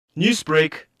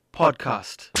Newsbreak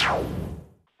podcast.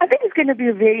 I think it's going to be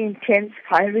a very intense,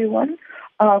 fiery one,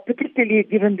 particularly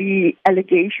given the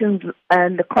allegations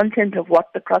and the content of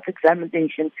what the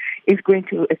cross-examination is going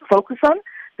to focus on.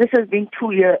 This has been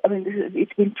 2 years.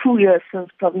 It's been 2 years since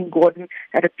Pravin Gordhan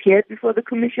had appeared before the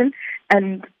commission,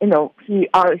 and he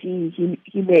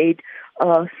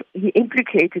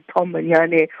implicated Tom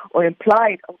Moyane, or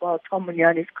implied about Tom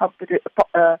Moyane's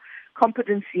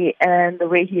competency and the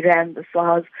way he ran the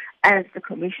SARS as the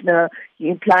commissioner. He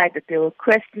implied that there were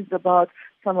questions about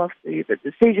some of the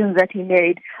decisions that he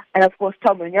made. And of course,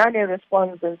 Tom Moyane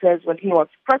responds and says, well, he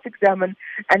wants to cross-examine.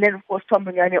 And then, of course, Tom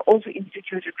Moyane also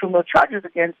instituted criminal charges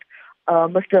against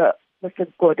Mr.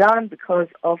 Gordhan because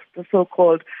of the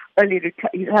so-called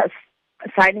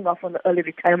signing off on the early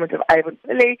retirement of Ivan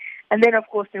Pillay. And then, of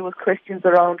course, there were questions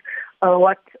around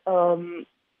what Pravin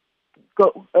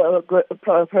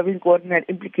Gordhan had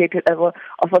implicated of a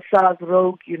SARS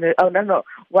rogue unit.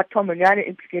 What Tom Moyane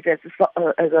implicated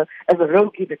as a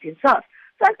rogue unit in SARS.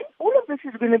 So I think all of this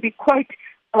is going to be quite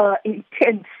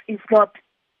intense, if not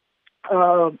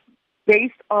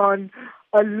based on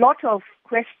a lot of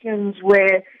questions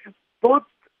where both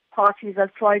parties are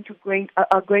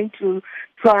going to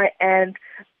try and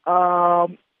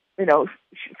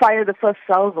fire the first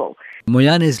salvo.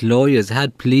 Moyane's lawyers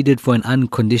had pleaded for an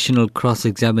unconditional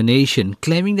cross-examination,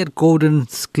 claiming that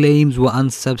Gordhan's claims were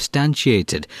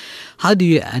unsubstantiated. How do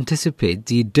you anticipate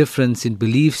the difference in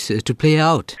beliefs to play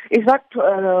out? It's not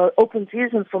open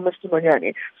season for Mr.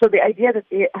 Moyane. So the idea that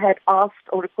they had asked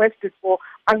or requested for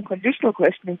unconditional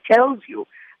questioning tells you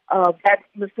that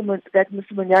Mr.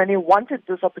 Moyane wanted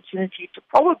this opportunity to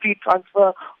probably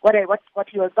transfer what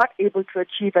he was not able to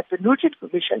achieve at the Nugent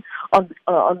Commission on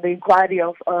the inquiry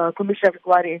of Commission of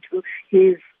Inquiry into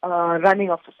his running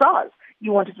of the SARS. He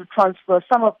wanted to transfer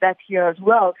some of that here as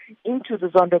well into the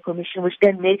Zondo Commission, which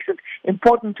then makes it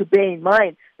important to bear in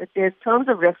mind that there's terms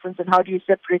of reference and how do you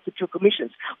separate the two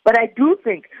commissions. But I do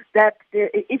think that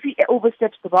if he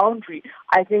oversteps the boundary,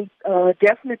 I think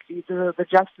definitely the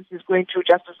Justice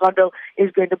Zondo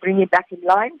is going to bring him back in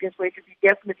line. There's going to be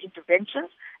definite interventions,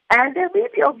 and there may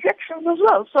be objections as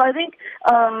well. So I think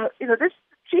this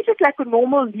treat it like a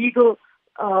normal legal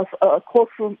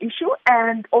courtroom issue,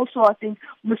 and also I think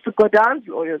Mr. Gordhan's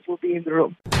lawyers will be in the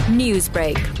room.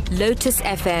 Newsbreak, Lotus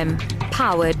FM,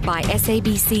 powered by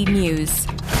SABC News.